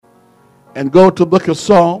and go to the book of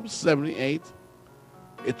Psalms 78.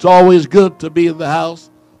 It's always good to be in the house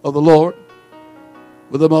of the Lord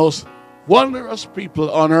with the most wondrous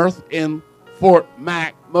people on earth in Fort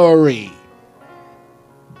McMurray.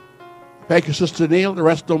 Thank you, Sister Neil. The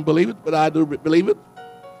rest don't believe it, but I do believe it.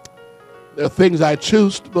 There are things I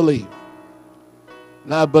choose to believe.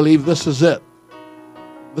 And I believe this is it.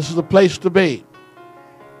 This is the place to be.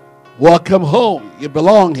 Welcome home. You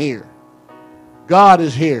belong here. God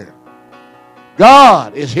is here.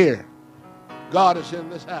 God is here. God is in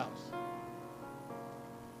this house.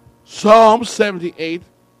 Psalm 78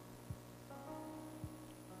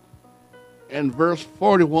 and verse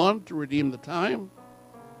 41 to redeem the time.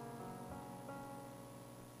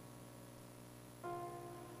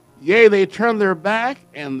 Yea, they turned their back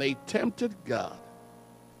and they tempted God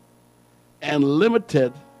and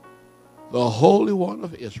limited the Holy One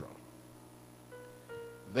of Israel.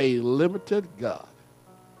 They limited God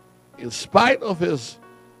in spite of his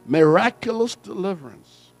miraculous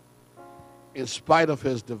deliverance, in spite of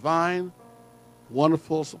his divine,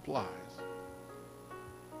 wonderful supplies.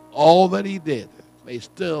 All that he did, they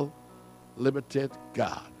still limited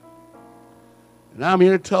God. And I'm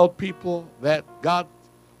here to tell people that God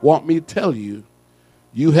wants me to tell you,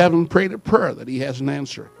 you haven't prayed a prayer that he hasn't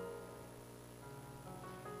answered.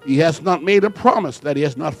 He has not made a promise that he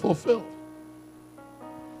has not fulfilled.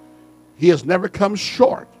 He has never come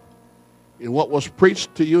short in what was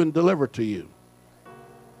preached to you and delivered to you.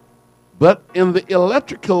 But in the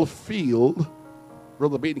electrical field,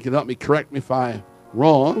 Brother Beaton can help me, correct me if I'm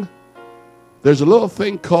wrong, there's a little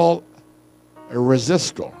thing called a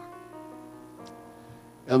resistor.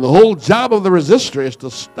 And the whole job of the resistor is to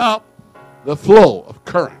stop the flow of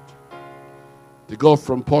current, to go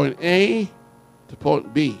from point A to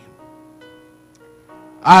point B.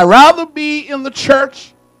 I'd rather be in the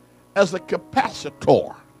church as a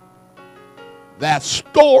capacitor that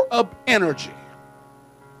store up energy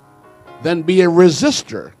than be a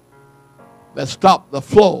resistor that stop the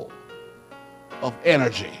flow of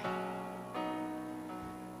energy.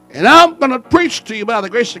 And I'm going to preach to you by the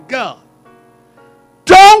grace of God.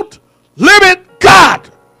 Don't limit God.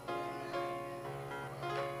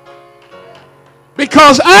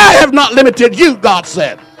 Because I have not limited you, God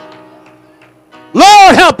said.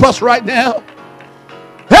 Lord, help us right now.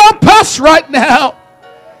 Help us right now.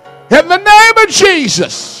 In the name of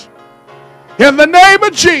Jesus. In the name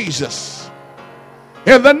of Jesus.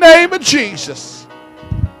 In the name of Jesus.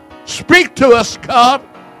 Speak to us, God,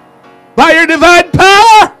 by your divine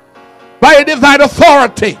power, by your divine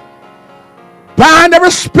authority. Bind every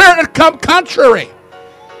spirit that come contrary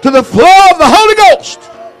to the flow of the Holy Ghost.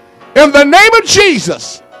 In the name of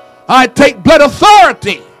Jesus, I take blood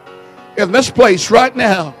authority in this place right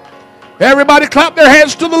now. Everybody clap their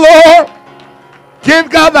hands to the Lord. Give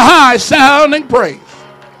God the high sounding praise.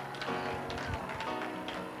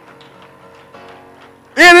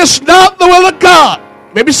 It is not the will of God,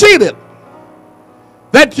 may be seated,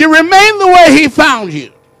 that you remain the way he found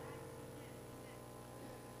you.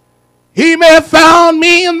 He may have found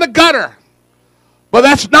me in the gutter, but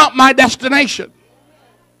that's not my destination.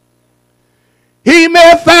 He may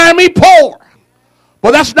have found me poor,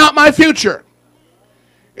 but that's not my future.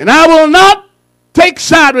 And I will not take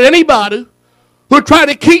side with anybody who try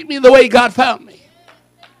to keep me the way God found me.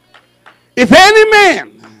 If any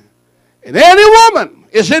man and any woman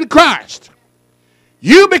is in Christ,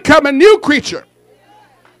 you become a new creature.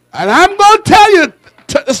 And I'm going to tell you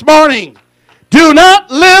this morning, do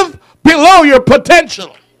not live below your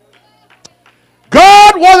potential.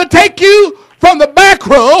 God wants to take you from the back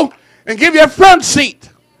row and give you a front seat.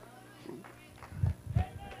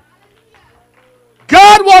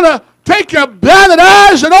 God wants to take your blinded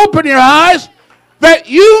eyes and open your eyes that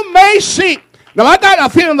you may see. Now, I got a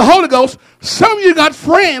feeling in the Holy Ghost, some of you got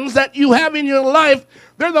friends that you have in your life,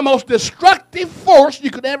 they're the most destructive force you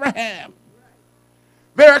could ever have.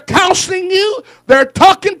 They're counseling you, they're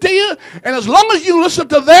talking to you, and as long as you listen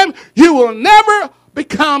to them, you will never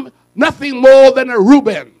become nothing more than a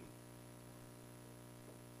Reuben.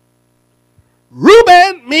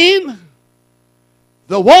 Reuben means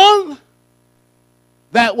the one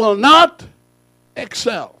that will not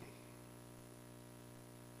excel.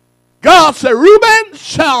 God said, Reuben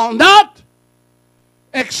shall not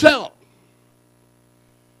excel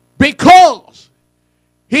because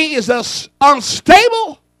he is as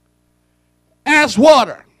unstable as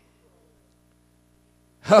water.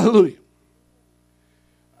 Hallelujah.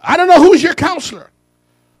 I don't know who's your counselor,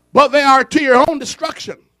 but they are to your own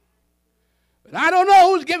destruction. And I don't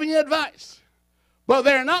know who's giving you advice, but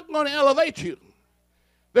they're not going to elevate you.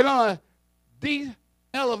 They're going to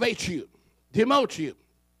de-elevate you, demote you.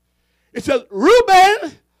 It says,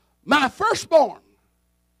 Reuben, my firstborn.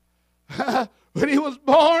 When he was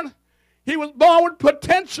born with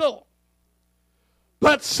potential.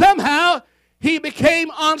 But somehow he became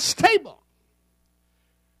unstable.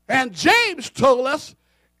 And James told us,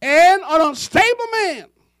 and an unstable man,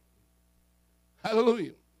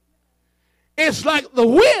 hallelujah, it's like the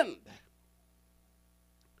wind.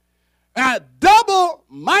 A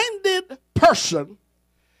double-minded person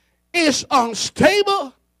is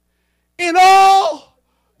unstable in all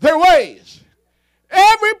their ways.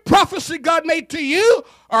 Every prophecy God made to you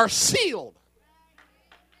are sealed.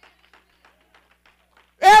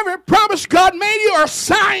 Every promise God made you are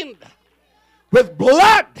signed with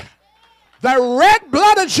blood, the red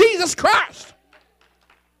blood of Jesus Christ.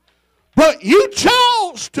 But you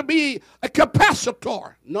chose to be a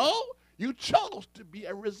capacitor. No, you chose to be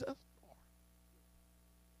a resistor.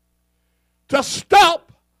 To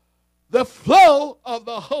stop the flow of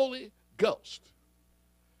the Holy Ghost.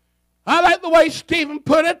 I like the way Stephen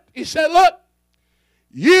put it. He said, look,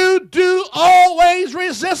 you do always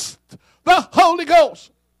resist the Holy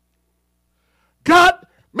Ghost. God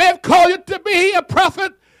may have called you to be a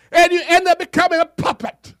prophet and you end up becoming a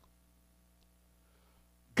puppet.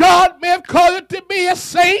 God may have called you to be a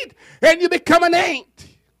saint and you become an ain't.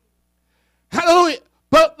 Hallelujah.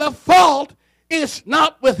 But the fault is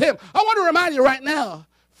not with him. I want to remind you right now,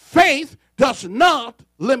 faith does not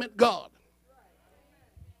limit God.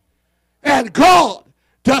 And God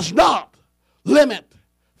does not limit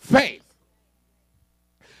faith.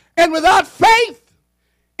 And without faith,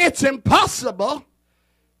 it's impossible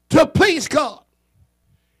to please God.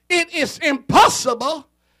 It is impossible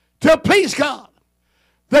to please God.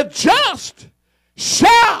 The just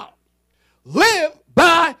shall live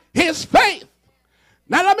by his faith.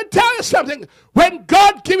 Now let me tell you something. When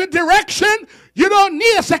God gives you direction, you don't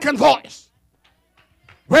need a second voice.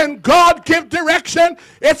 When God gives direction,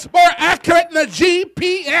 it's more accurate than the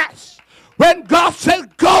GPS. When God says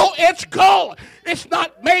go, it's go. It's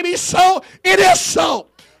not maybe so, it is so.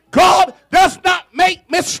 God does not make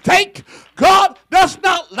mistake. God does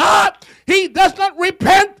not lie. He does not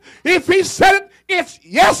repent. If he said it, it's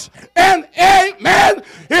yes and amen.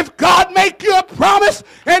 If God make you a promise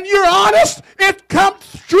and you're honest, it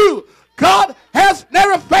comes true. God has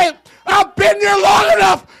never failed. I've been here long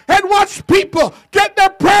enough and watched people get their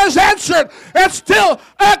prayers answered and still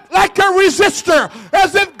act like a resistor,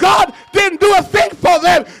 as if God didn't do a thing for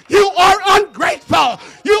them. You are ungrateful.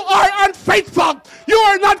 You are unfaithful. You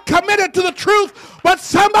are not committed to the truth. But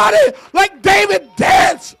somebody like David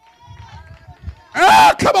did.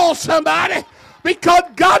 Oh, come on, somebody. Because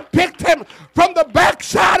God picked him from the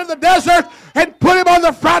backside of the desert and put him on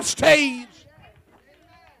the front stage.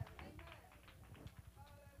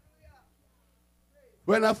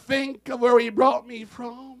 When I think of where he brought me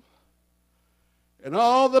from and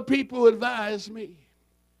all the people who advised me,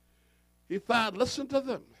 if I'd listened to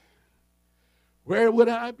them, where would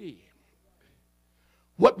I be?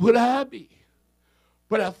 What would I be?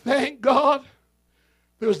 But I thank God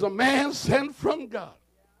there was a man sent from God.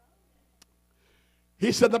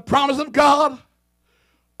 He said the promise of God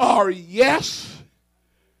are yes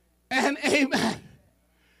and amen.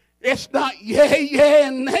 It's not yea, yea,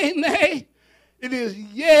 and nay, nay. It is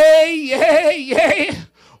yea, yea, yea,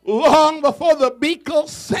 long before the beagle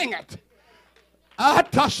sing it.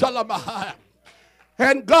 And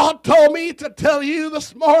God told me to tell you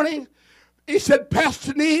this morning, he said,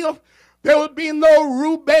 Pastor Neil, there will be no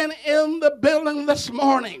Reuben in the building this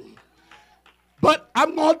morning. But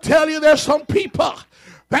I'm going to tell you there's some people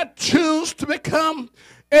that choose to become,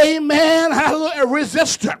 amen, hallelujah, a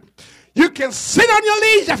resistor. You can sit on your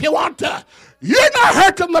knees if you want to. You're not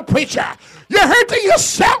hurting the preacher. You're hurting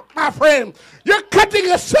yourself, my friend. You're cutting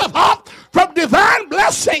yourself off from divine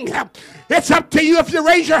blessing. It's up to you if you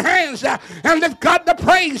raise your hands and give God the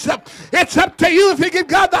praise. It's up to you if you give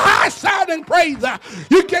God the high sounding praise.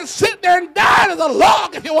 You can sit there and die to the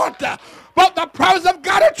log if you want to. But the promises of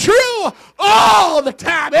God are true all the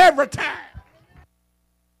time, every time.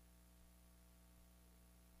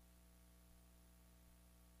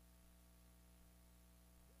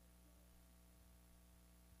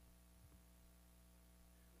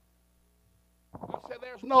 I said,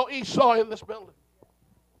 there's no Esau in this building.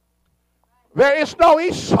 There is no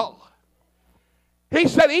Esau. He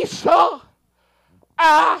said, Esau,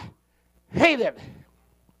 I hated.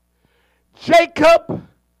 Jacob,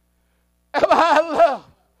 have I loved.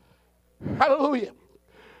 Hallelujah.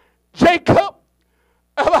 Jacob,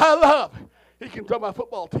 have I loved. He can tell my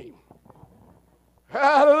football team.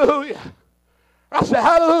 Hallelujah. I said,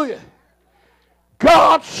 hallelujah.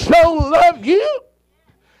 God so loved you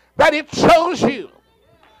that he chose you.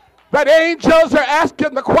 that angels are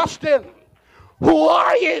asking the question, who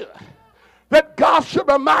are you? That God should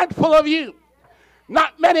be mindful of you.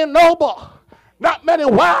 Not many noble, not many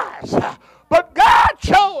wise, but God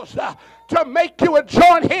chose to make you a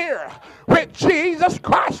joint here with Jesus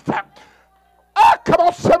Christ. Oh, come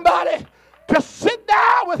on, somebody, to sit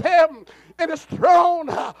down with him in his throne,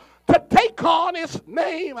 to take on his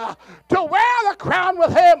name, to wear the crown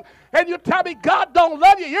with him, and you tell me God don't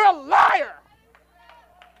love you, you're a liar.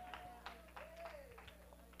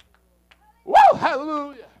 Whoa,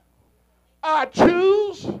 hallelujah. I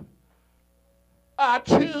choose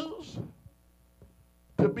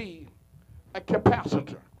to be a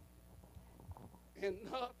capacitor and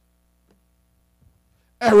not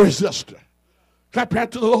a resistor. Clap your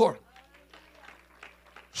hand to the Lord.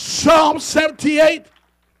 Psalm 78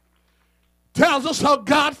 tells us how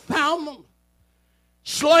God found them.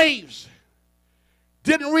 Slaves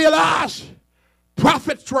didn't realize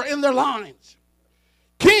prophets were in their lines.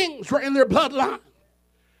 Kings were in their bloodline.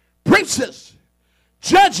 Princes,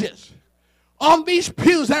 judges, on these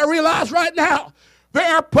pews, I realize right now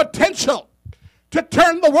there are potential to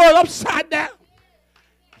turn the world upside down.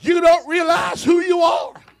 You don't realize who you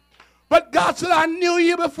are. But God said, I knew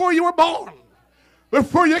you before you were born.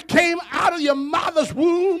 Before you came out of your mother's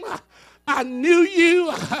womb, I knew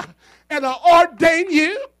you and I ordained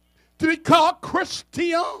you to be called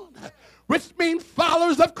Christian, which means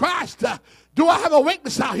followers of Christ. Do I have a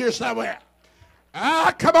witness out here somewhere?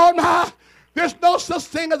 Come on now. There's no such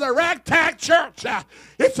thing as a ragtag church.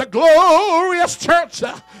 It's a glorious church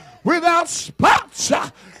without spots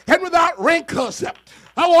and without wrinkles.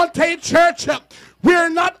 I want to tell you, church, we're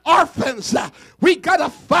not orphans. We got a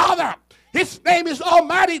father. His name is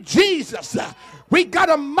Almighty Jesus. We got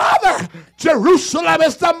a mother. Jerusalem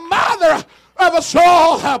is the mother of us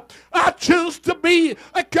all. I choose to be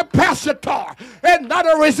a capacitor and not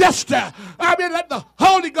a resistor. I mean, let the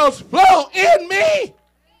Holy Ghost flow in me.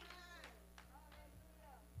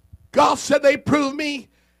 God said they proved me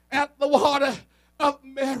at the water of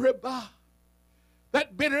Meribah.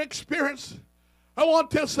 That bitter experience. I want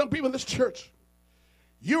to tell some people in this church,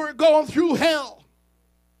 you were going through hell.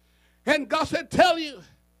 And God said, tell you,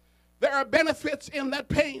 there are benefits in that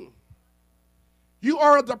pain. You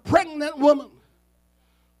are the pregnant woman.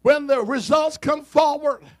 When the results come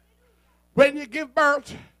forward, when you give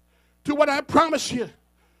birth to what I promise you,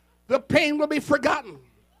 the pain will be forgotten.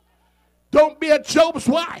 Don't be a Job's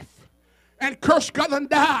wife and curse God and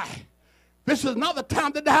die. This is not the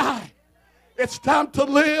time to die. It's time to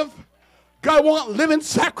live. God wants living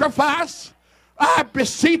sacrifice. I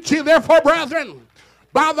beseech you, therefore, brethren,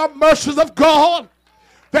 by the mercies of God,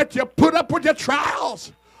 that you put up with your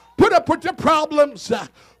trials, put up with your problems,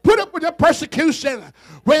 put up with your persecution.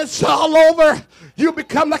 When it's all over, you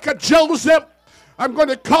become like a Joseph. I'm going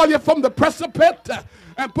to call you from the precipice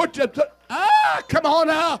and put you to, come on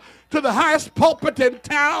now, to the highest pulpit in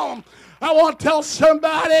town. I want to tell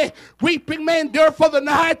somebody, weeping may endure for the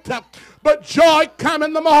night, but joy come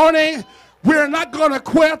in the morning. We're not going to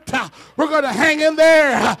quit. We're going to hang in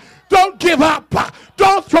there. Don't give up.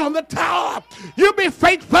 Don't throw in the towel. You be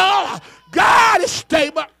faithful. God is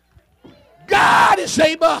stable. God is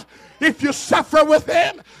able. If you suffer with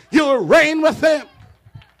him, you'll reign with him.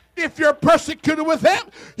 If you're persecuted with him,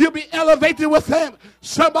 you'll be elevated with him.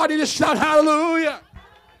 Somebody just shout hallelujah.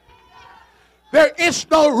 There is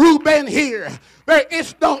no Reuben here. There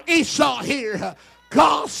is no Esau here.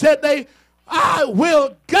 God said I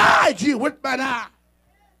will guide you with mine eye.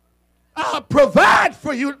 I'll provide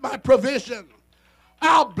for you with my provision.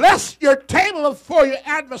 I'll bless your table before your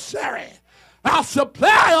adversary. I'll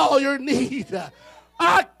supply all your need.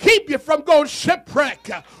 I'll keep you from going shipwreck.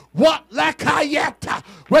 What lack I yet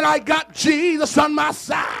when I got Jesus on my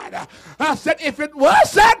side? I said, if it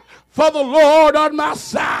wasn't for the Lord on my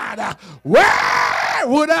side, where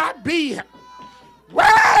would I be?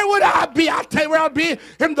 Where would I be? I'll tell you where I'd be.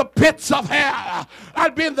 In the pits of hell.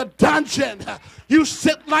 I'd be in the dungeon. You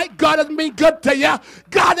sit like God has been good to you.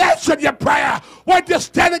 God answered your prayer. Why just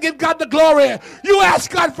stand and give God the glory? You asked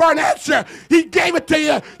God for an answer. He gave it to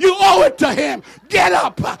you. You owe it to him. Get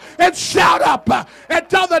up and shout up and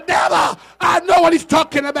tell the devil, I know what he's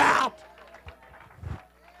talking about.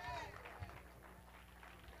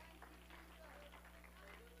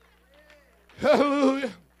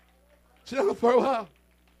 Hallelujah. Sit down for a while.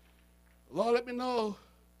 Lord, let me know.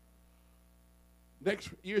 Next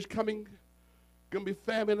year's coming. Going to be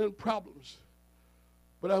famine and problems.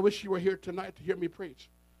 But I wish you were here tonight to hear me preach.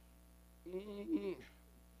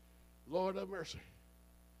 Lord have mercy.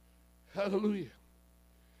 Hallelujah.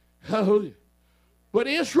 Hallelujah. But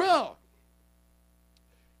Israel,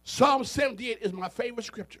 Psalm 78 is my favorite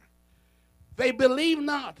scripture. They believed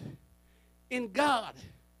not in God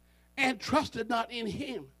and trusted not in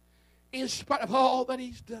him in spite of all that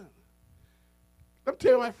he's done. Let me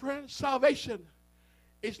tell you, my friend, salvation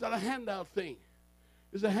is not a handout thing.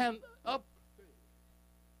 It's a hand up thing.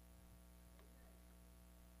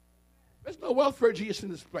 There's no welfare Jesus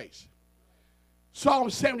in this place. Psalm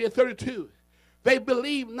 70:32. They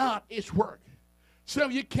believe not its work. Some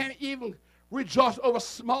of you can't even rejoice over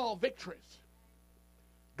small victories.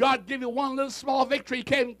 God give you one little small victory, you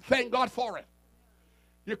can't thank God for it.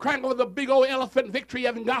 You're crying over the big old elephant victory you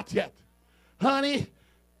haven't got yet. Honey,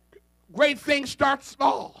 great things start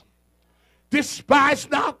small. Despise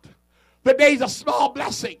not the days of small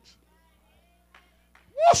blessings.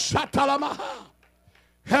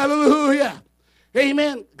 Hallelujah.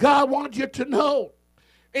 Amen. God wants you to know.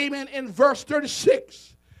 Amen. In verse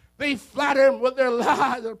 36, they flatter him with their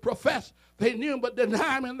lies and profess they knew him, but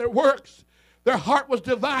deny him in their works. Their heart was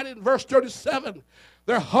divided in verse 37.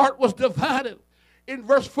 Their heart was divided. In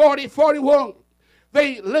verse 40, 41,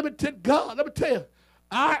 they limited God. Let me tell you,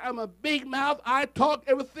 I am a big mouth. I talk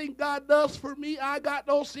everything God does for me. I got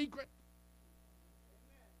no secret.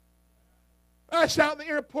 I shout at the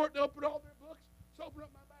airport to open all their books. So open up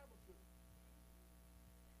my Bible to them.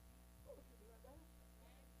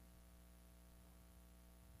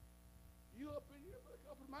 You open your book,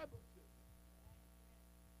 open my book too.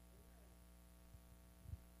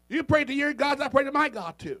 You pray to your gods, I pray to my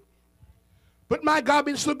God too. But my God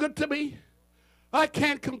been so good to me, I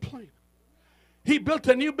can't complain. He built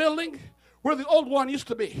a new building where the old one used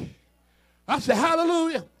to be. I said,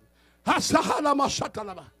 hallelujah.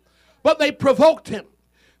 But they provoked him.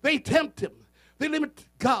 They tempted him. They limited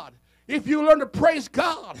God. If you learn to praise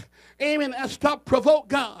God, amen, and stop provoke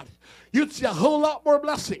God, you'd see a whole lot more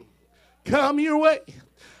blessing come your way.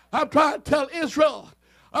 I'm trying to tell Israel.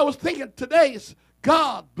 I was thinking today's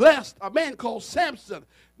God blessed a man called Samson.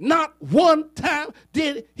 Not one time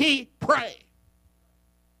did he pray.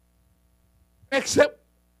 Except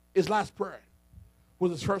his last prayer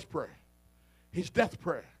was his first prayer. His death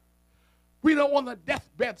prayer. We don't want the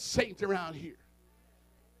deathbed saints around here.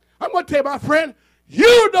 I'm going to tell you, my friend,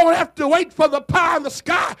 you don't have to wait for the pie in the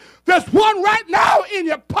sky. There's one right now in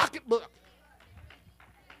your pocketbook.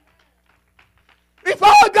 If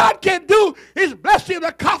all God can do is bless you in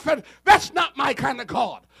a coffin, that's not my kind of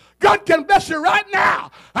God. God can bless you right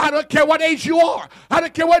now. I don't care what age you are. I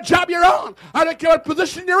don't care what job you're on. I don't care what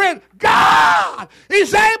position you're in. God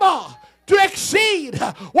is able to exceed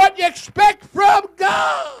what you expect from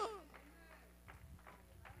God.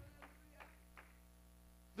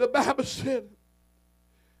 The Bible said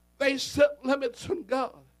they set limits on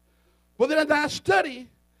God. But then as I study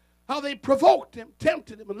how they provoked him,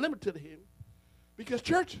 tempted him, and limited him, because,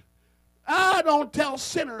 church, I don't tell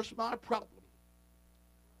sinners my problem.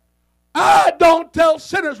 I don't tell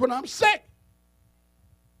sinners when I'm sick.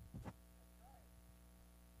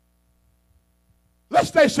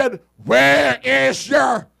 Lest they said, where is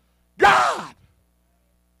your God?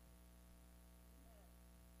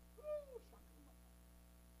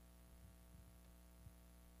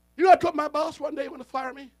 You know, I told my boss one day when he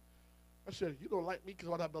fired me, I said, you don't like me because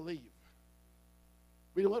of what I believe.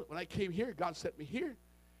 But you know what? When I came here, God sent me here,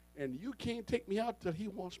 and you can't take me out till he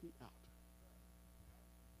wants me out.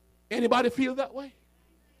 Anybody feel that way?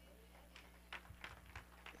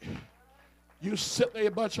 You sit there,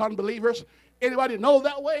 a bunch of unbelievers. Anybody know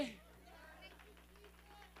that way?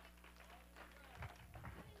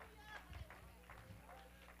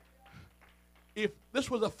 If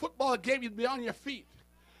this was a football game, you'd be on your feet.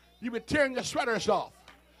 You'd be tearing your sweaters off.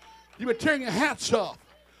 You'd be tearing your hats off.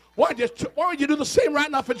 Why don't you do the same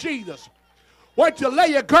right now for Jesus? Why don't you lay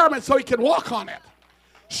your garment so he can walk on it?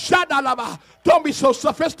 Don't be so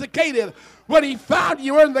sophisticated. When he found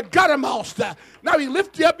you were in the guttermost. Now he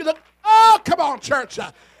lifted you up. You look, oh, come on, church.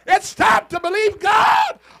 It's time to believe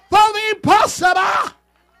God for the impossible.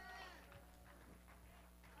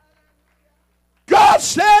 God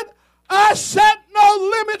said, I set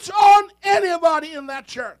no limits on anybody in that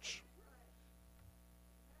church.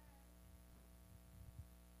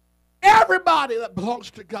 Everybody that belongs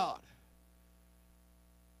to God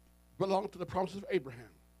belongs to the promises of Abraham.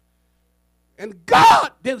 And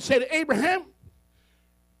God didn't say to Abraham,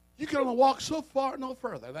 you can only walk so far, no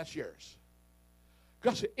further. That's yours.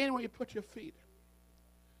 God said, anywhere you put your feet.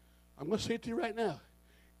 I'm going to say it to you right now.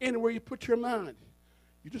 Anywhere you put your mind,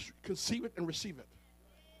 you just conceive it and receive it.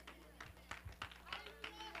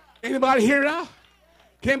 Anybody here now?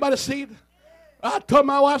 Can anybody see it? I told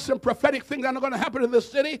my wife some prophetic things that are going to happen in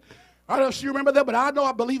this city. I don't know if you remember them, but I know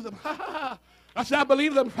I believe them. I said, I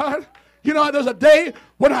believe them. You know, there's a day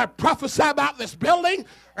when I prophesied about this building,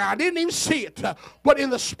 and I didn't even see it. But in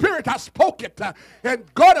the spirit, I spoke it.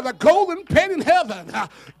 And God of a golden pen in heaven.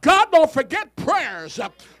 God don't forget prayers.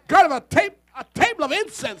 God of a table of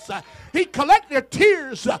incense. He collect your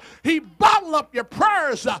tears. He bottle up your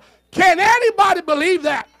prayers. Can anybody believe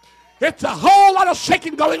that? It's a whole lot of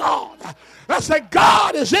shaking going on. I said,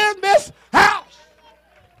 God is in this house.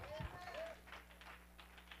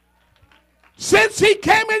 Since he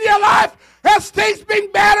came in your life, has things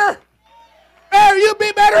been better? Are you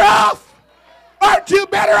be better off? Aren't you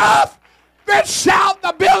better off? Then shout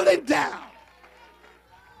the building down.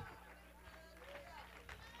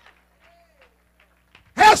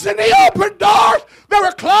 Hasn't he opened doors that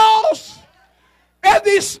were closed? And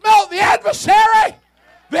he smelt the adversary?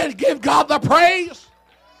 Then give God the praise.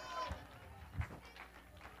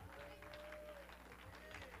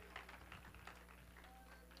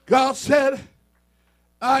 God said,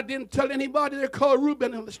 I didn't tell anybody they're called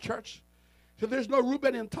Reuben in this church. So there's no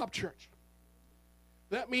Reuben in Top Church.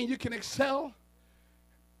 That means you can excel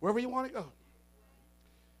wherever you want to go.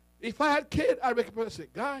 If I had a kid, I'd make a point and say,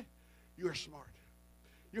 Guy, you're smart.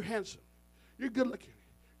 You're handsome. You're good looking.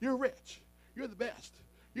 You're rich. You're the best.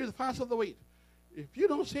 You're the finest of the wheat. If you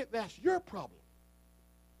don't say it, that's your problem.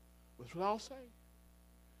 That's what I'll say.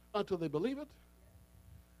 Until they believe it.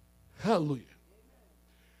 Hallelujah.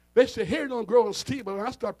 They say hair don't grow on steel, but when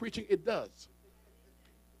I start preaching, it does.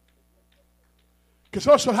 Because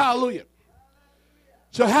also, hallelujah.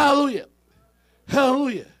 So, hallelujah.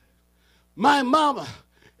 Hallelujah. My mama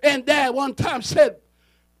and dad one time said,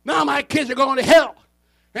 now my kids are going to hell.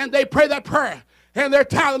 And they pray that prayer. And their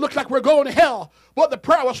time, it looks like we're going to hell. But the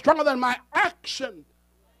prayer was stronger than my action.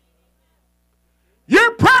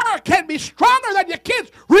 Your prayer can be stronger than your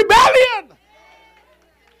kids' rebellion.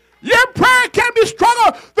 Your prayer can be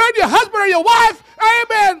stronger than your husband or your wife.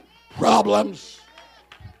 Amen. Problems.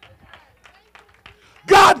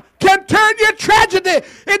 God can turn your tragedy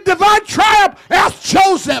in divine triumph. Ask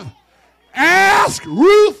Joseph. Ask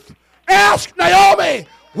Ruth. Ask Naomi.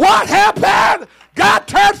 What happened? God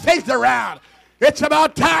turned things around. It's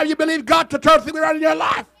about time you believe God to turn things around in your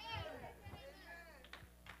life.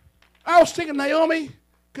 I was thinking Naomi,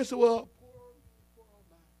 because well,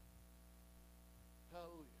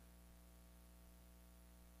 hallelujah.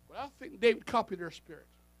 But I think David copied her spirit.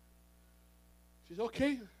 She says,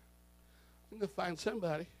 okay, I'm going to find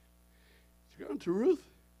somebody. She went to Ruth,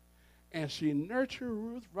 and she nurtured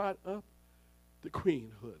Ruth right up to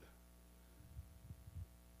queenhood.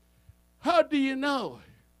 How do you know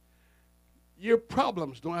your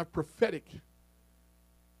problems don't have prophetic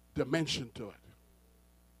dimension to it?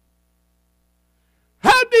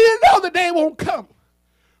 How do you know the day won't come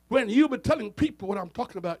when you'll be telling people what I'm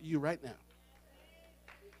talking about you right now?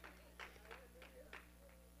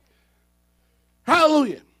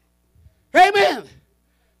 Hallelujah. Amen.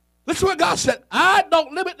 Listen to what God said. I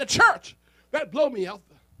don't limit the church. That blow me out.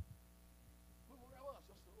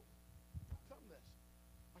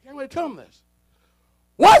 I can't wait to tell them this.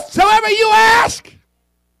 Whatsoever you ask.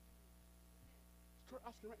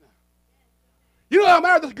 You know, I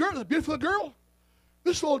married this girl, this beautiful girl.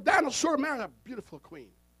 This little dinosaur married a beautiful queen.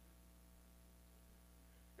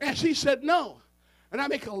 And she said no. And I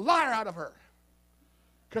make a liar out of her.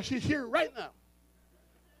 Because she's here right now.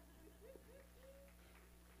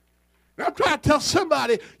 And I'm trying to tell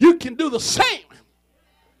somebody you can do the same.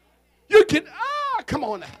 You can, come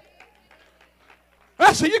on now.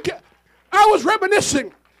 I said, you can. I was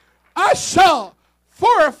reminiscing. I saw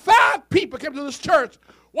 4 or 5 people came to this church.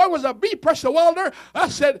 One was a B pressure welder. I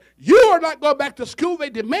said, you are not going back to school. They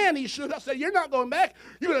demand he should. I said, you're not going back.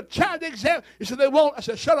 You're going to challenge the exam. He said, they won't. I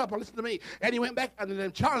said, shut up and listen to me. And he went back and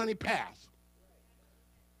then challenged and he passed.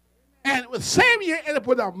 And the same year, ended up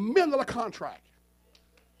with $1 million contract.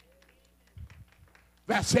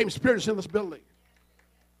 That same spirit is in this building.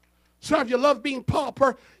 Some of you love being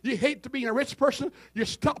pauper. You hate to be a rich person. You're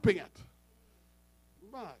stopping it.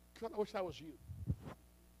 My God, I wish I was you.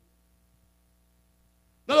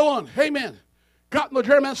 Another one, amen. Got no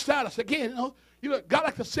journeyman status. Again, God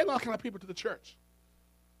like to send all kind of people to the church.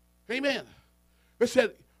 Amen. They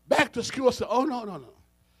said, back to school. I said, oh, no.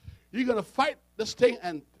 You're going to fight this thing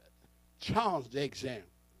and challenge the exam.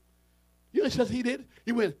 You know what he did?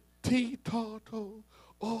 He went T-ta-to,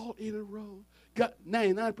 all in a row. Got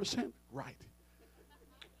 99% right.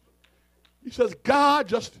 He says, God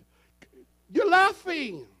just, you're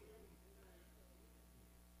laughing.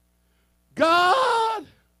 God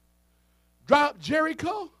dropped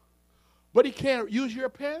Jericho, but he can't use your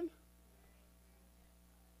pen.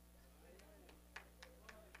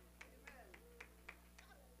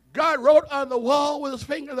 God wrote on the wall with his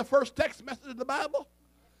finger the first text message in the Bible,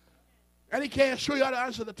 and he can't show you how to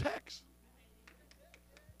answer the text.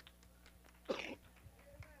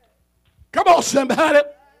 Come on, somebody.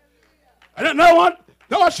 I don't know what.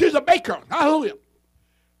 No, she's a baker. Hallelujah.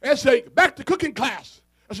 And say, back to cooking class.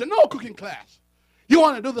 I said, no cooking class. You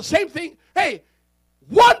want to do the same thing? Hey,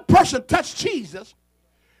 one person touched Jesus,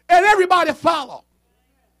 and everybody followed.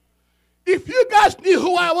 If you guys knew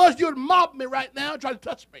who I was, you'd mob me right now and try to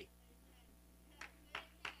touch me.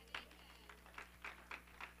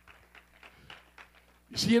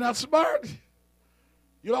 You see, you're not smart.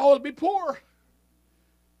 You'll always be poor.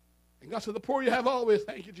 And God said, the poor you have always.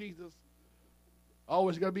 Thank you, Jesus.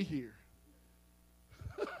 Always going to be here.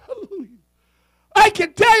 Hallelujah. I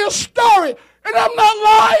can tell you a story, and I'm not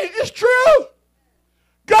lying. It's true.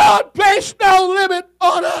 God placed no limit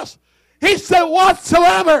on us. He said,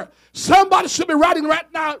 whatsoever. Somebody should be writing right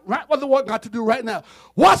now, right what the Lord got to do right now.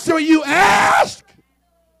 Whatsoever you ask,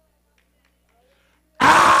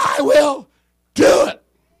 I will do it.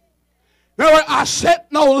 In other words, I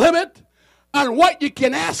set no limit on what you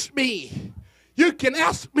can ask me. You can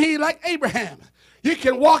ask me like Abraham. You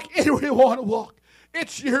can walk anywhere you want to walk.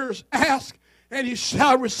 It's yours. Ask, and you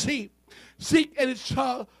shall receive. Seek, and it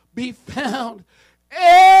shall be found.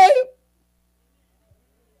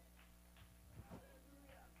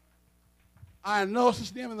 I know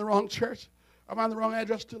since I'm in the wrong church. I'm on the wrong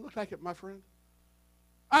address to look like it, my friend.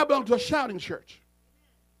 I belong to a shouting church.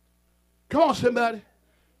 Come on, somebody.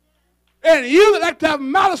 And you that like to have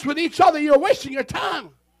malice with each other, you're wasting your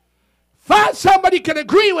time. Find somebody you can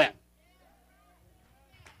agree with.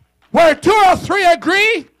 Where 2 or 3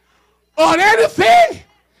 agree on anything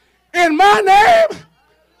in my name,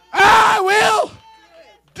 I will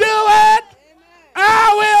do it.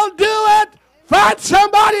 I will do it. Find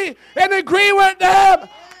somebody and agree with them.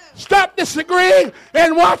 Stop disagreeing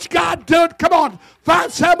and watch God do it. Come on.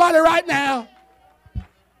 Find somebody right now.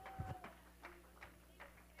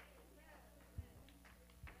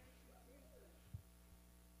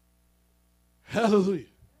 Hallelujah.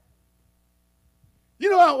 You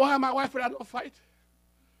know why my wife and I don't fight?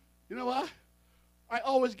 You know why? I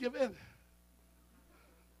always give in.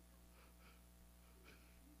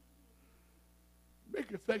 Make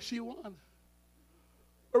her think she won.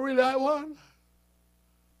 But really I won.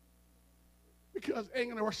 Because I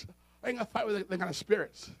ain't gonna fight with that kind of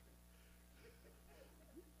spirits.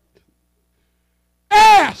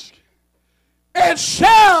 Ask, and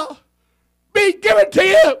shall be given to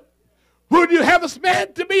you. Would you have this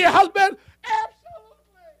man to be your husband? Absolutely.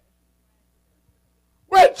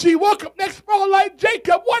 When she woke up next morning like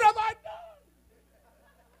Jacob, what have I done?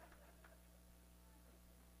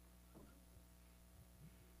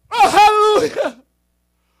 Oh, hallelujah.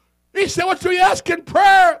 He said, what do you ask in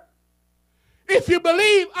prayer? If you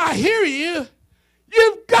believe I hear you,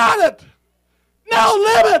 you've got it.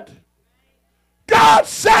 No limit. God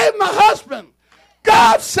save my husband.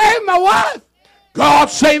 God save my wife. God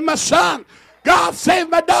save my son. God save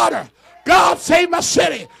my daughter. God save my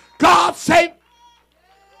city. God save.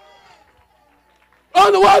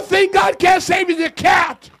 Only one thing God can't save is your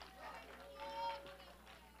cat.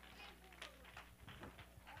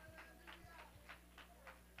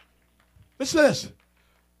 Listen to this.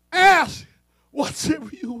 Ask whatsoever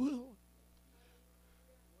you will.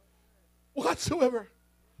 Whatsoever.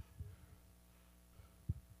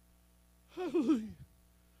 Hallelujah.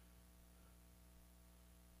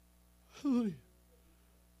 Hallelujah.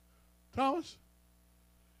 Thomas,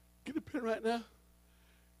 get a pen right now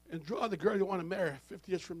and draw the girl you want to marry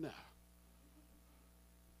 50 years from now.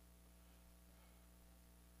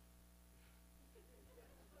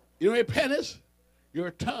 You know what a pen is? Your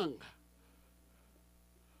tongue.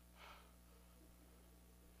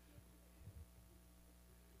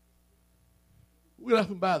 We're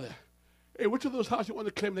nothing by that. Hey, which of those houses you want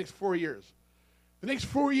to claim the next 4 years? The next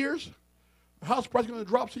 4 years, the house price is going to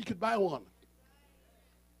drop so you could buy one.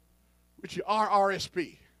 Which you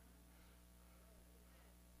RRSP.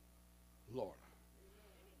 Lord.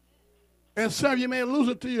 And some of you may lose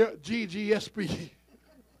it to your GGSP.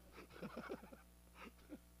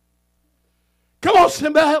 Come on,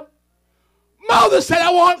 somebody. Moses said,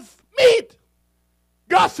 I want meat.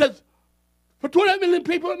 God said, for 200 million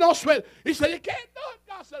people, no sweat. He said, you can't do it.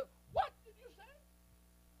 God said, what did you say?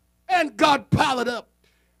 And God piled it up.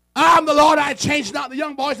 I'm the Lord, I changed not. The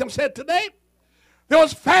young boys them said today, there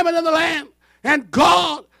was famine in the land, and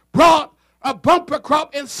God brought a bumper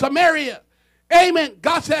crop in Samaria. Amen.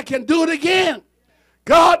 God said, I can do it again.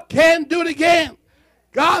 God can do it again.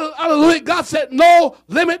 God, hallelujah. God said, no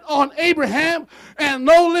limit on Abraham and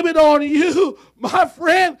no limit on you, my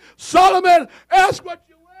friend. Solomon, ask what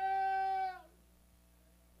you will.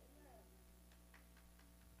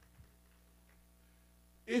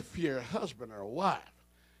 if your husband or wife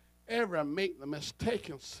ever make the mistake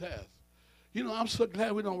and says, you know, I'm so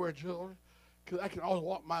glad we don't wear jewelry because I can always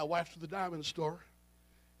walk my wife to the diamond store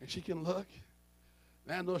and she can look.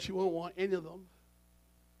 And I know she won't want any of them.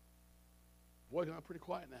 Boy, I'm pretty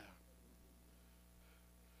quiet now.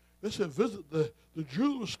 They said, visit the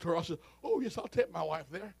jewelry store. I said, oh, yes, I'll take my wife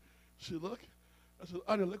there. She look. I said,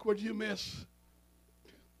 honey, look what you miss.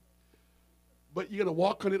 But you're going to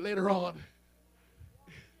walk on it later on.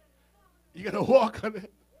 You're going to walk on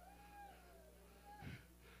it.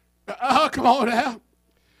 Oh, come on now.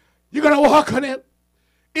 You're going to walk on it.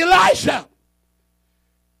 Elisha.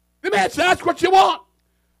 The man said, that's what you want.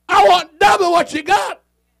 I want double what you got.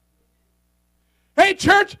 Hey,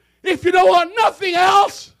 church, if you don't want nothing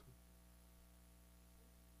else,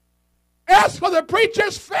 ask for the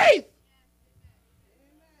preacher's faith.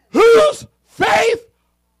 Whose faith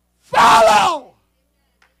follow?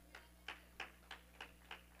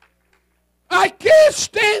 I can't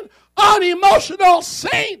stand unemotional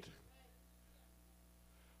saint.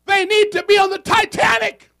 They need to be on the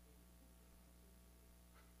Titanic,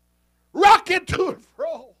 rocking to and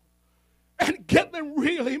fro and getting them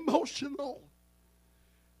really emotional.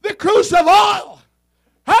 The cruse of oil,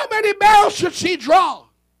 how many barrels should she draw?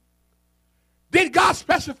 Did God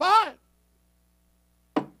specify?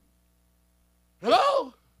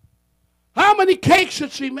 Hello? How many cakes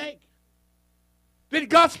should she make? Did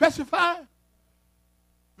God specify?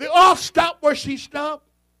 They all stopped where she stopped.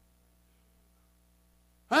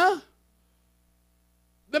 Huh?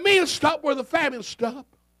 The meal stopped where the famine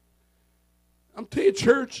stopped. I'm telling you,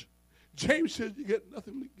 church, James says you get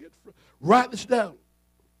nothing to get from. Write this down.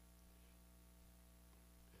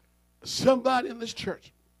 Somebody in this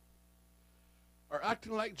church are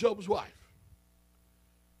acting like Job's wife.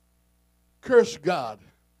 Curse God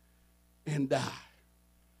and die.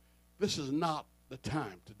 This is not the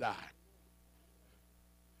time to die.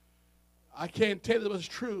 I can't tell you that was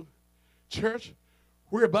true. Church,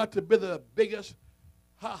 we're about to be the biggest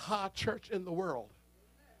ha-ha church in the world.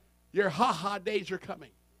 Your ha-ha days are coming.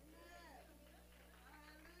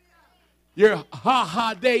 Your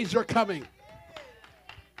ha-ha days are coming.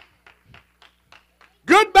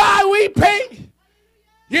 Goodbye, weeping.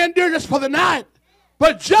 You endure this for the night.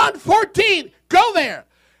 But John 14, go there.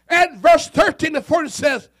 And verse 13 to 14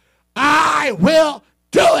 says, I will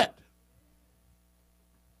do it.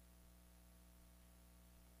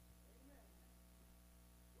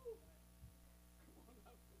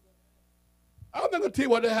 I'm not going to tell you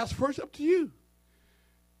what it has first, up to you.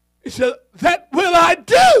 He said, that will I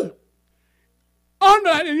do.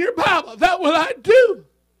 Underline in your Bible, that will I do.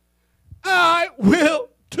 I will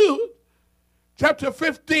do it. Chapter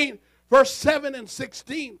 15, verse 7 and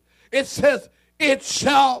 16. It says, it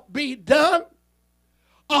shall be done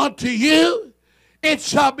unto you. It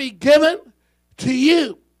shall be given to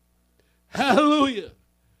you. Hallelujah.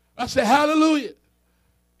 I say hallelujah.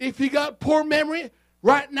 If you got poor memory,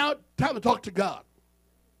 right now, time to talk to God.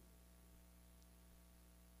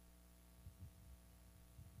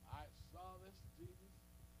 I saw this, Jesus.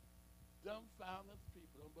 Dumbfounded people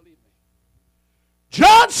don't believe me.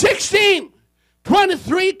 John 16,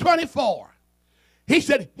 23, 24. He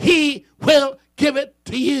said, he will give it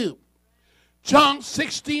to you. John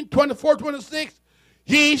 16, 24, 26.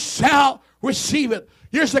 Ye shall receive it.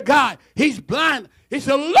 Here's a guy. He's blind. He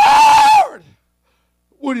said, Lord,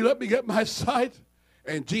 would you let me get my sight?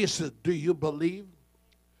 And Jesus said, do you believe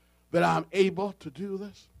that I'm able to do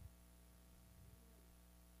this?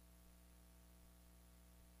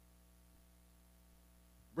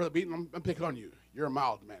 Brother Beaton, I'm picking on you. You're a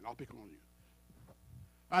mild man. I'll pick on you.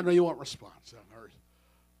 I know you want response.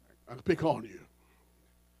 I'll pick on you.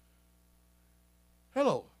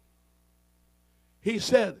 Hello. He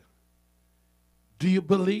said, do you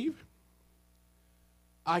believe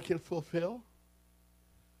I can fulfill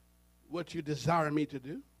what you desire me to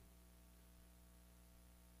do?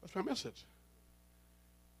 That's my message.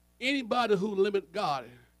 Anybody who limits God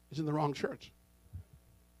is in the wrong church.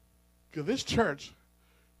 Because this church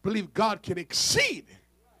believes God can exceed.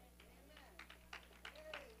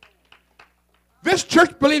 This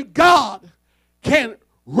church believes God can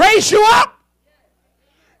raise you up.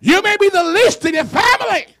 You may be the least in your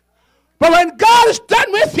family, but when God is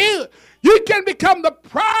done with you, you can become the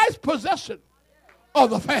prized possession of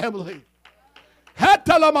the family. There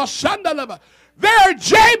are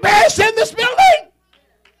Jabez in this building.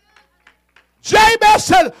 Jabez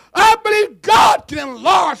said, I believe God can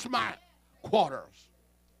enlarge my quarters.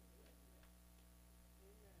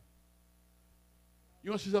 You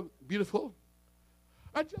want to see something beautiful?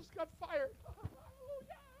 I just got fired.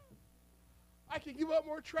 I can give up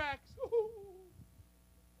more tracks.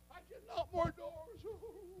 want more doors. You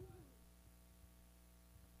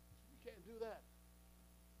can't do that.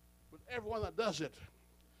 But everyone that does it,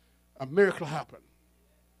 a miracle happened.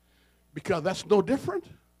 Because that's no different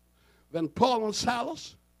than Paul and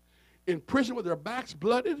Silas in prison with their backs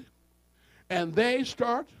blooded, and they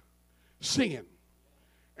start singing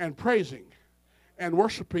and praising and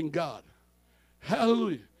worshiping God.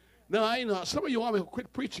 Hallelujah. Now, I know some of you want me to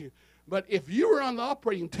quit preaching, but if you were on the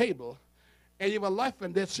operating table and you have a life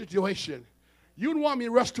and death situation, you'd want me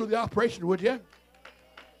to rush through the operation, would you?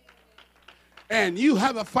 And you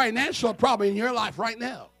have a financial problem in your life right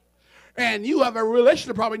now. And you have a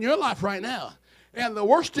relationship problem in your life right now. And the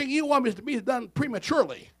worst thing you want me to be done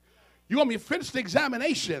prematurely. You want me to finish the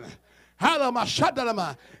examination.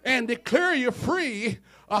 And declare you free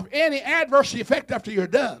of any adverse effect after you're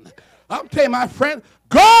done. I'm telling you, my friend,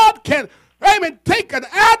 God can, amen, take an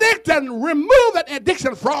addict and remove that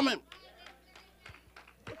addiction from him.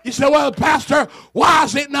 You say, well, Pastor, why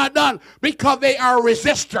is it not done? Because they are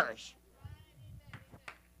resistors.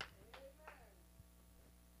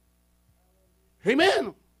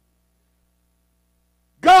 Amen.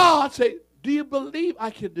 God said, do you believe I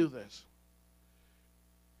can do this?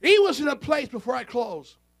 He was in a place before I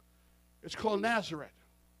close. It's called Nazareth.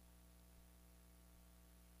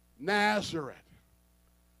 Nazareth.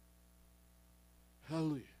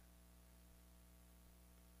 Hallelujah.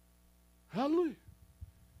 Hallelujah.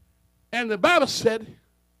 And the Bible said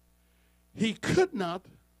he could not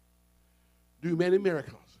do many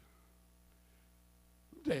miracles.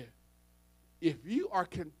 If you are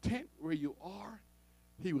content where you are,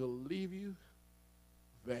 he will leave you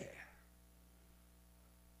there.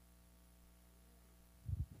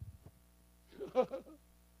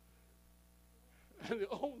 And the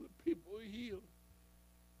only people he healed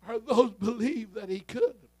are those who believe that he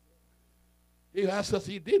could. He asked us,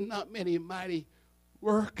 he did not many mighty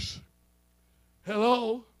works.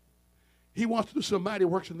 Hello? He wants to do some mighty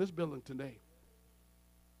works in this building today.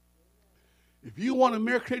 If you want a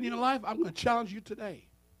miracle in your life, I'm going to challenge you today.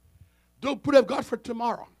 Don't put up God for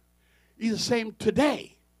tomorrow. He's the same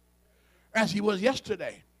today as he was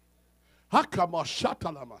yesterday. I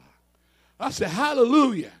said,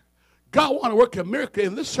 hallelujah. God wants to work a miracle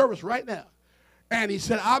in this service right now. And he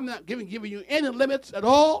said, I'm not giving you any limits at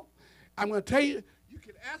all. I'm going to tell you, you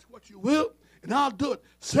can ask what you will, and I'll do it.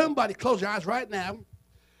 Somebody close your eyes right now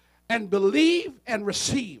and believe and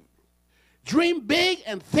receive. Dream big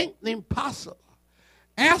and think the impossible.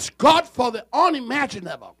 Ask God for the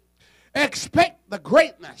unimaginable. Expect the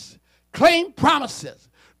greatness. Claim promises.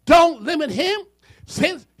 Don't limit him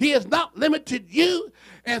since he has not limited you.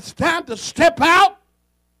 And it's time to step out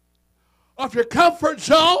of your comfort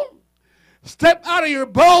zone. Step out of your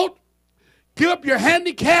boat. Give up your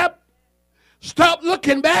handicap. Stop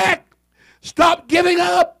looking back. Stop giving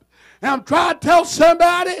up. And I'm trying to tell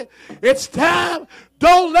somebody, it's time.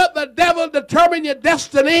 Don't let the devil determine your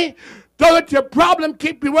destiny. Don't let your problem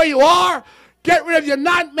keep you where you are. Get rid of your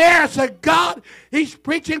nightmare and say, God, he's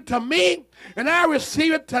preaching to me, and I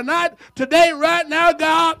receive it tonight, today, right now,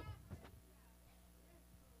 God.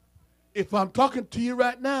 If I'm talking to you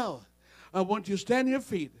right now, I want you to stand on your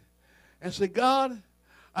feet and say, God,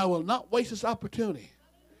 I will not waste this opportunity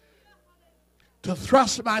to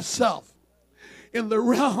thrust myself in the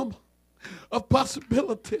realm of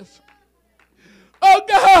possibilities. Oh,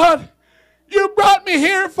 God, you brought me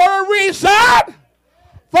here for a reason,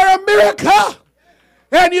 for a miracle.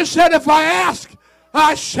 And you said, if I ask,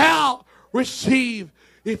 I shall receive.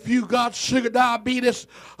 If you got sugar diabetes,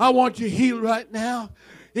 I want you healed right now.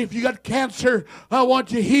 If you got cancer, I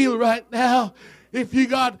want you healed right now. If you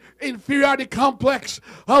got inferiority complex,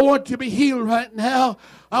 I want you to be healed right now.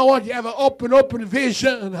 I want you to have an open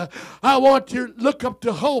vision. I want you to look up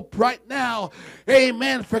to hope right now.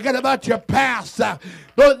 Amen. Forget about your past.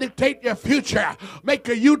 Don't dictate your future. Make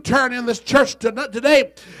a U-turn in this church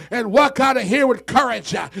today and walk out of here with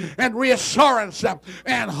courage and reassurance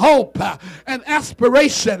and hope and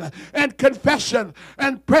aspiration and confession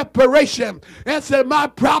and preparation. And say, my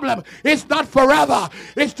problem is not forever.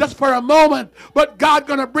 It's just for a moment. But God's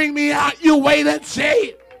going to bring me out. You wait and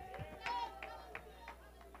see.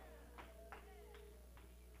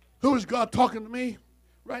 Who is God talking to me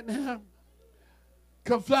right now?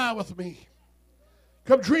 Come fly with me.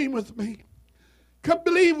 Come dream with me. Come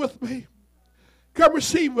believe with me. Come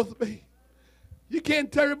receive with me. You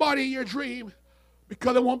can't tell everybody your dream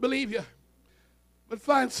because they won't believe you. But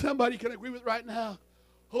find somebody you can agree with right now.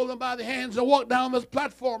 Hold them by the hands and walk down this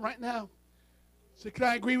platform right now. Say, can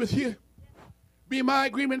I agree with you? Be my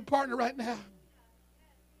agreement partner right now.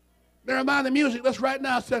 Never mind the music. Let's right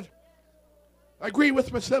now say, agree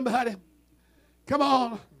with me, somebody. Come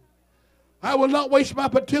on. I will not waste my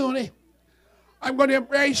opportunity. I'm going to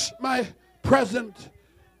embrace my present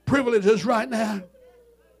privileges right now.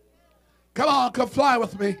 Come on, come fly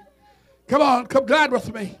with me. Come on, come glide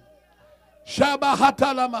with me.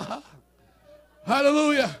 Shabbahatalamaha.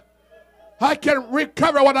 Hallelujah. I can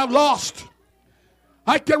recover what I've lost.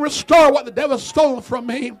 I can restore what the devil stole from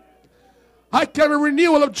me. I can have a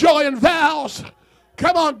renewal of joy and vows.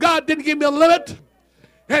 Come on, God didn't give me a limit,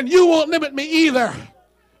 and you won't limit me either.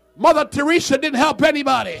 Mother Teresa didn't help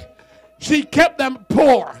anybody. She kept them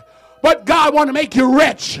poor. But God wanted to make you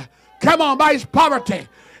rich. Come on, by his poverty,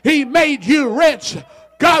 he made you rich.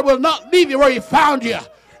 God will not leave you where he found you.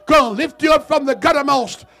 Going to lift you up from the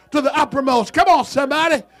guttermost to the uppermost. Come on,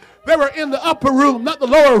 somebody. They were in the upper room, not the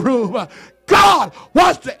lower room. God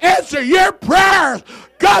wants to answer your prayers.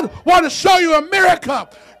 God wants to show you a miracle.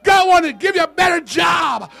 God wants to give you a better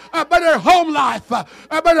job, a better home life, a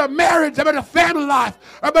better marriage, a better family life,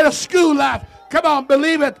 a better school life. Come on,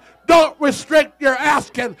 believe it. Don't restrict your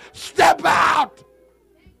asking. Step out.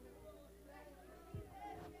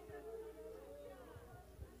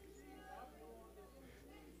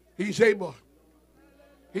 He's able.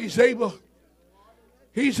 He's able.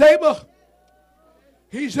 He's able.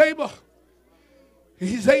 He's able.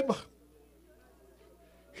 He's able.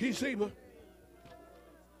 He's able.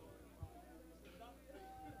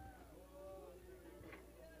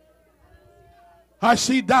 I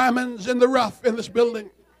see diamonds in the rough in this building.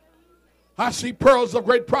 I see pearls of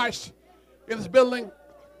great price in this building.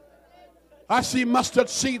 I see mustard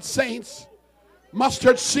seed saints.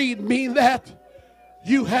 Mustard seed mean that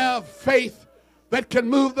you have faith that can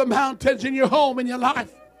move the mountains in your home, in your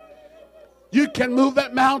life. You can move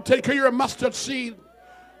that mountain because you're a mustard seed.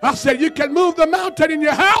 I said you can move the mountain in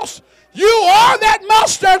your house. You are that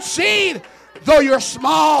mustard seed. Though you're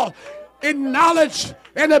small in knowledge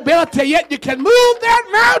and ability, yet you can move that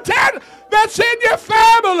mountain that's in your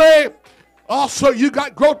family. Also, you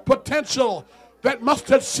got growth potential. That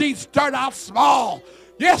mustard seed start out small.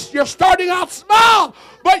 Yes, you're starting out small,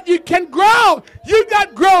 but you can grow. You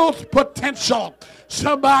got growth potential.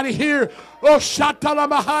 Somebody here, oh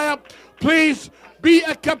Shatalamahaya, please be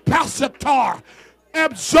a capacitor.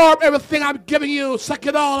 Absorb everything I'm giving you. Suck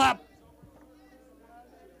it all up.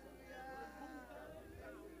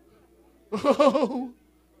 Oh,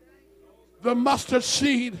 the mustard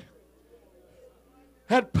seed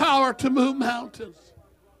had power to move mountains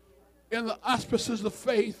in the auspices of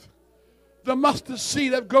faith. The mustard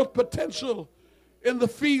seed had growth potential in the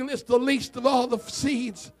field. It's the least of all the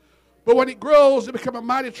seeds. But when it grows, it becomes a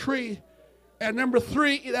mighty tree. And number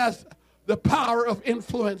 3, it has the power of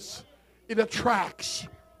influence. It attracts.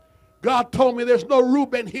 God told me there's no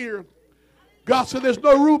Reuben here. God said there's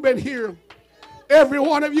no Reuben here. Every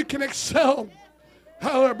one of you can excel.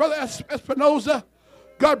 Hallelujah. Brother Espinoza,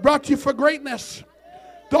 God brought you for greatness.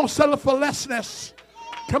 Don't settle for lessness.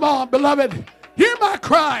 Come on, beloved. Hear my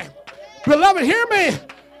cry. Beloved, hear me.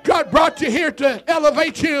 God brought you here to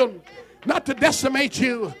elevate you, not to decimate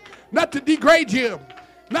you, not to degrade you,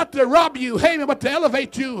 not to rob you, but to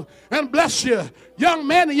elevate you and bless you. Young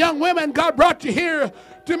men and young women, God brought you here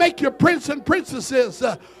to make you prince and princesses.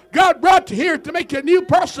 God brought you here to make you a new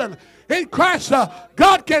person in Christ.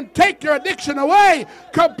 God can take your addiction away,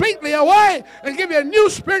 completely away, and give you a new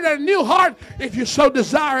spirit and a new heart if you so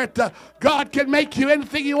desire it. God can make you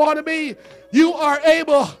anything you want to be. You are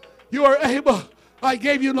able. You are able. I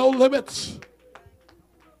gave you no limits.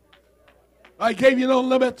 I gave you no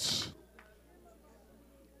limits.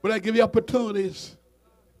 But I give you opportunities.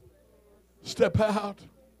 Step out.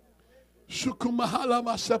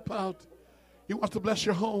 Shukumahalama, step out. He wants to bless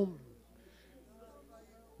your home.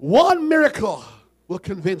 One miracle will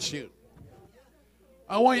convince you.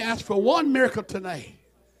 I want you to ask for one miracle tonight.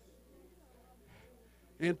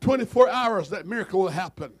 In 24 hours, that miracle will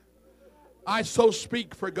happen. I so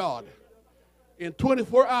speak for God. In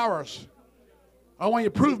 24 hours, I want you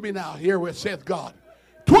to prove me now here where it saith God.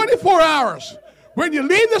 24 hours. When you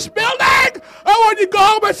leave this building, I want you to go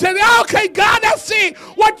home and say, okay, God, let's see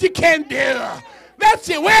what you can do. Let's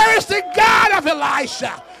see, where is the God of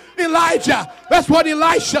Elisha? Elijah, that's what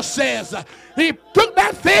Elisha says. He took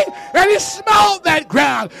that thing and he smote that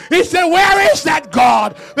ground. He said, where is that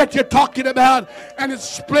God that you're talking about? And it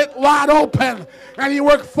split wide open. And he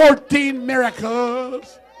worked 14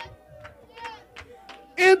 miracles.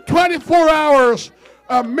 In 24 hours,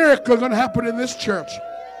 a miracle is going to happen in this church.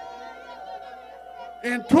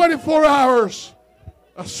 In 24 hours,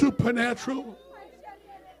 a supernatural.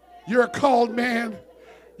 You're a called man.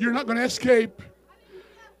 You're not going to escape.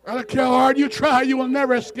 I don't care how hard you try, you will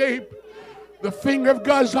never escape. The finger of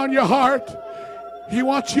God's on your heart. He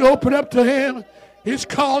wants you to open up to him. He's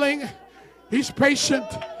calling. He's patient.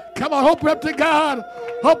 Come on, open up to God.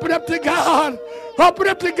 Open up to God. Open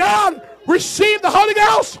up to God. Receive the Holy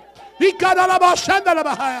Ghost.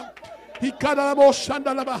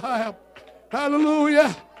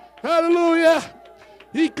 Hallelujah. Hallelujah.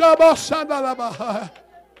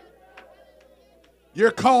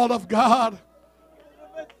 You're called of God.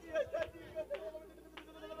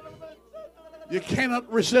 You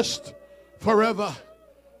cannot resist forever.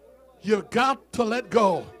 You've got to let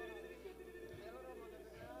go.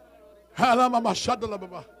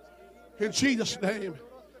 In Jesus' name.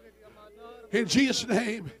 In Jesus'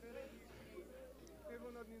 name.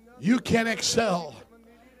 You can excel.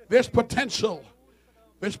 There's potential.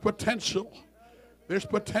 There's potential. There's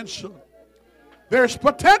potential. There's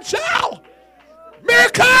potential.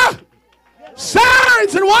 Miracle.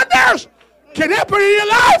 Signs and wonders can happen in your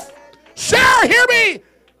life. Sarah, hear me.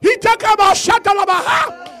 He took about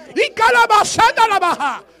Shatalabaha. He got about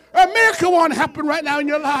Shatalabaha. A miracle won't happen right now in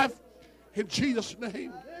your life. In Jesus'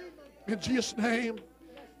 name. In Jesus' name.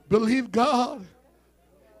 Believe God.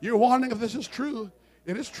 You're wondering if this is true.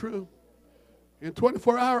 It is true. In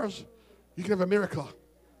 24 hours, you can have a miracle.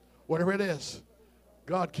 Whatever it is,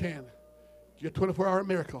 God can. Get a 24-hour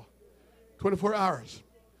miracle. 24 hours.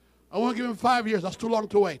 I want to give him 5 years. That's too long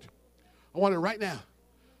to wait. I want it right now.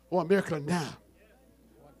 I want a miracle now.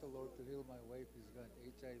 I want the Lord to heal my wife. He's got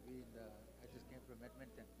HIV, and I just came from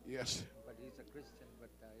Edmonton. Yes. But he's a Christian, but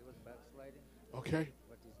he was backsliding. Okay.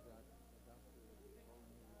 But he's got a doctor told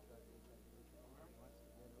me he's got HIV. He wants to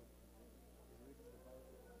get out. He's reading the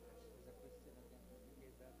Bible. He's a Christian again. He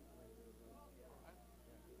came back to my little boy.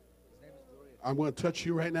 His name is Gloria. I'm going to touch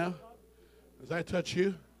you right now. As I touch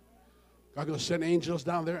you, God's going to send angels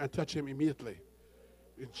down there and touch him immediately.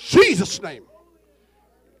 In Jesus' name.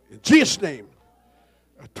 In Jesus' name.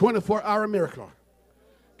 A 24-hour miracle.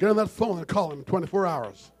 Get on that phone and call him in 24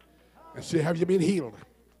 hours. And say, have you been healed?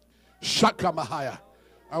 Shaka Mahaya.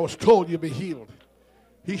 I was told you'd be healed.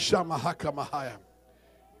 He Mahaka Mahaya.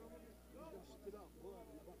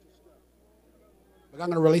 But I'm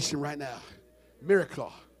going to release him right now.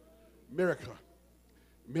 Miracle. Miracle.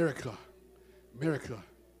 Miracle. Miracle.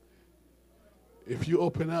 If you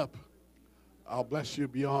open up, I'll bless you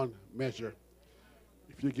beyond measure.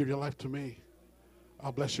 If you give your life to me,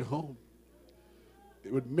 I'll bless your home.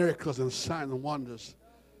 With miracles and signs and wonders,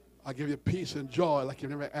 I'll give you peace and joy like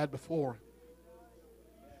you've never had before.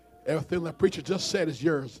 Everything the preacher just said is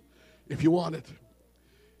yours if you want it.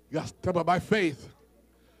 You got to step up by faith.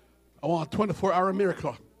 I want a 24-hour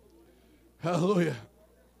miracle. Hallelujah.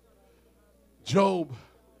 Job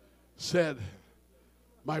said,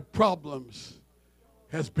 my problems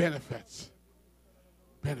has benefits.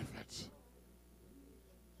 Benefits.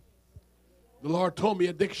 The Lord told me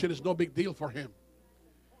addiction is no big deal for him.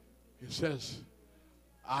 He says,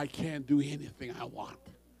 I can do anything I want.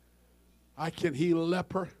 I can heal a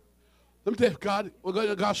leper. Let me tell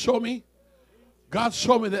you, God showed me. God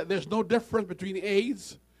showed me that there's no difference between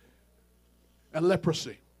AIDS and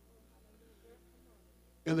leprosy.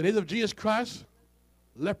 In the days of Jesus Christ,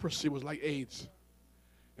 leprosy was like AIDS.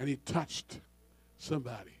 And he touched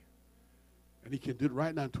somebody. And he can do it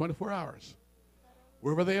right now in 24 hours.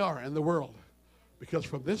 Wherever they are in the world. Because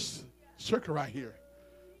from this circle right here,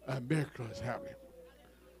 a miracle is happening.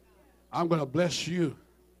 I'm going to bless you.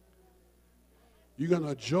 You're going to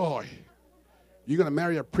enjoy. You're going to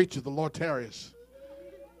marry a preacher, the Lord tarries.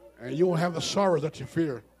 And you won't have the sorrows that you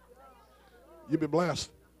fear. You'll be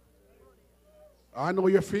blessed. I know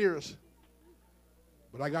your fears.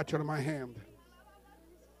 But I got you in my hand.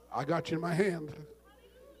 I got you in my hand.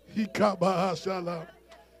 Hikabahasala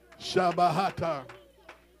Shabahata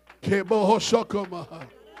Kebohoshokomaha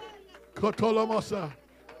Kotolomosa.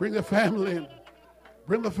 Bring the family in.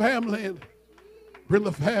 Bring the family in. Bring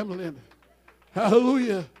the family in.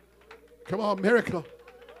 Hallelujah. Come on, miracle.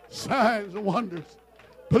 Signs and wonders.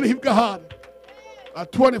 Believe God. A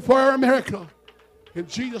 24-hour miracle. In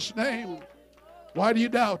Jesus' name. Why do you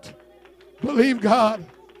doubt? Believe God.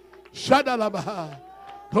 Shadalabaha.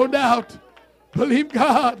 Don't doubt. Believe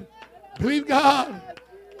God. Believe God.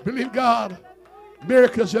 Believe God.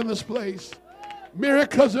 Miracles in this place.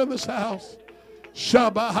 Miracles in this house.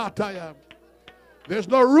 Shabahataya. There's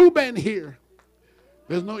no Reuben here.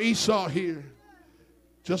 There's no Esau here.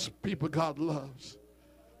 Just people God loves.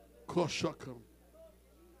 Koshakum.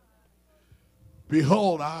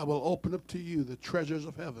 Behold, I will open up to you the treasures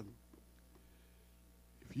of heaven.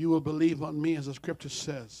 If you will believe on me, as the scripture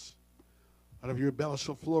says, out of your belly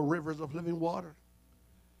shall flow rivers of living water.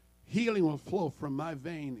 Healing will flow from my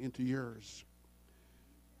vein into yours.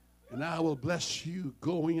 And I will bless you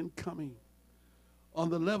going and coming. On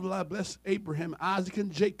the level I blessed Abraham, Isaac,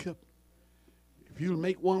 and Jacob. If you'll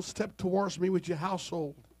make one step towards me with your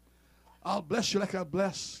household, I'll bless you like I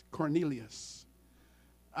bless Cornelius.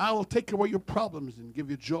 I will take away your problems and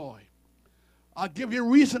give you joy. I'll give you a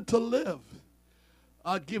reason to live.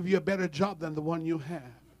 I'll give you a better job than the one you have.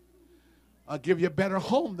 I'll give you a better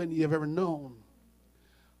home than you've ever known.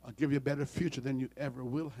 I'll give you a better future than you ever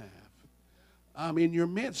will have. I'm in your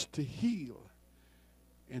midst to heal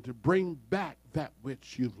and to bring back that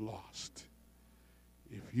which you've lost.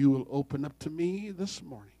 If you will open up to me this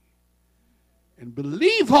morning and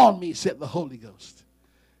believe on me, said the Holy Ghost,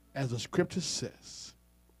 as the scripture says,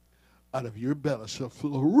 out of your belly shall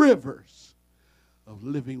flow rivers of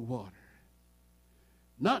living water.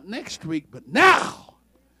 Not next week, but now.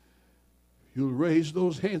 You'll raise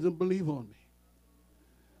those hands and believe on me.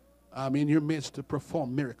 I'm in your midst to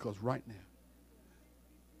perform miracles right now.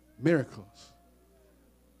 Miracles.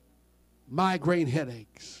 Migraine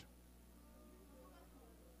headaches.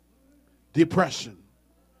 Depression.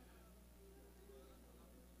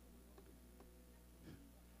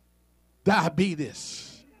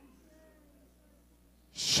 Diabetes.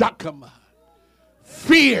 Shakama.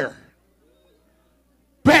 Fear.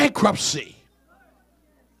 Bankruptcy.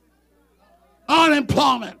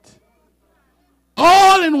 Unemployment.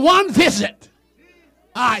 All in one visit.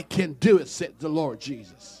 I can do it, said the Lord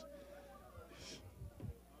Jesus.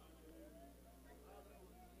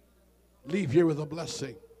 Leave here with a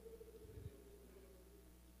blessing.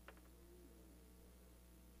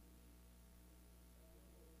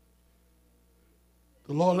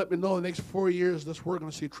 The Lord let me know the next 4 years this we're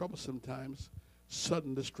going to see trouble sometimes,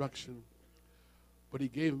 sudden destruction. But he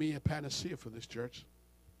gave me a panacea for this church.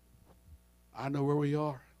 I know where we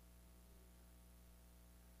are.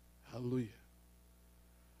 Hallelujah.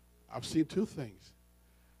 I've seen two things.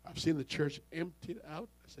 I've seen the church emptied out.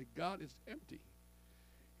 I said, God is empty.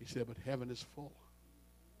 He said, but heaven is full.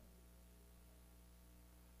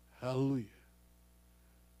 Hallelujah.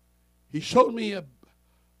 He showed me a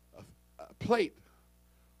plate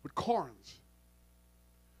with corns,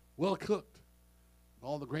 well cooked.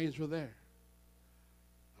 All the grains were there.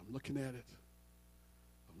 I'm looking at it.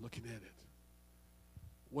 I'm looking at it.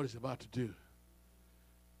 What is it about to do?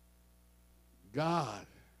 God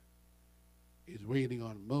is waiting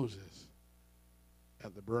on Moses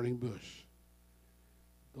at the burning bush.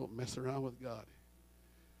 Don't mess around with God.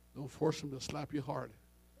 Don't force him to slap you hard.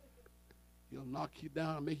 He'll knock you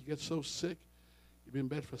down and make you get so sick. You've been in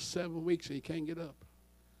bed for 7 weeks and you can't get up.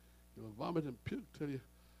 You'll vomit and puke till you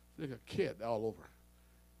feel like a kid all over.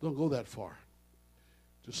 Don't go that far.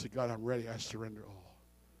 Just say, God, I'm ready. I surrender all.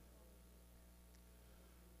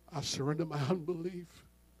 I surrender my unbelief.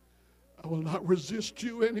 I will not resist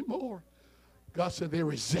you anymore. God said, they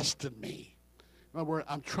resisted me. In other words,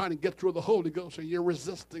 I'm trying to get through the Holy Ghost, and you're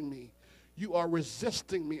resisting me. You are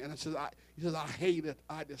resisting me. And he says, I hate it.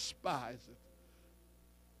 I despise it.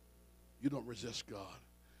 You don't resist God.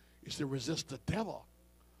 You said, resist the devil,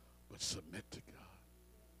 but submit to God.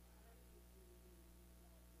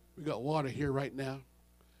 We got water here right now.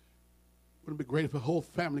 Wouldn't it be great if the whole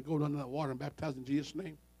family go under that water and baptize in Jesus'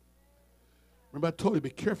 name? Remember, I told you, be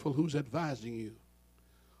careful who's advising you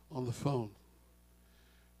on the phone.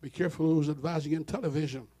 Be careful who's advising you on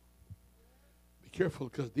television. Be careful,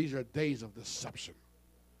 because these are days of deception.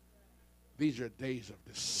 These are days of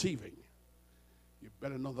deceiving. You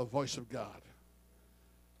better know the voice of God.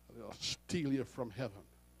 They'll steal you from heaven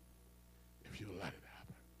if you let it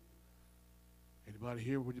happen. Anybody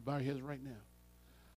here, would you bow your heads right now?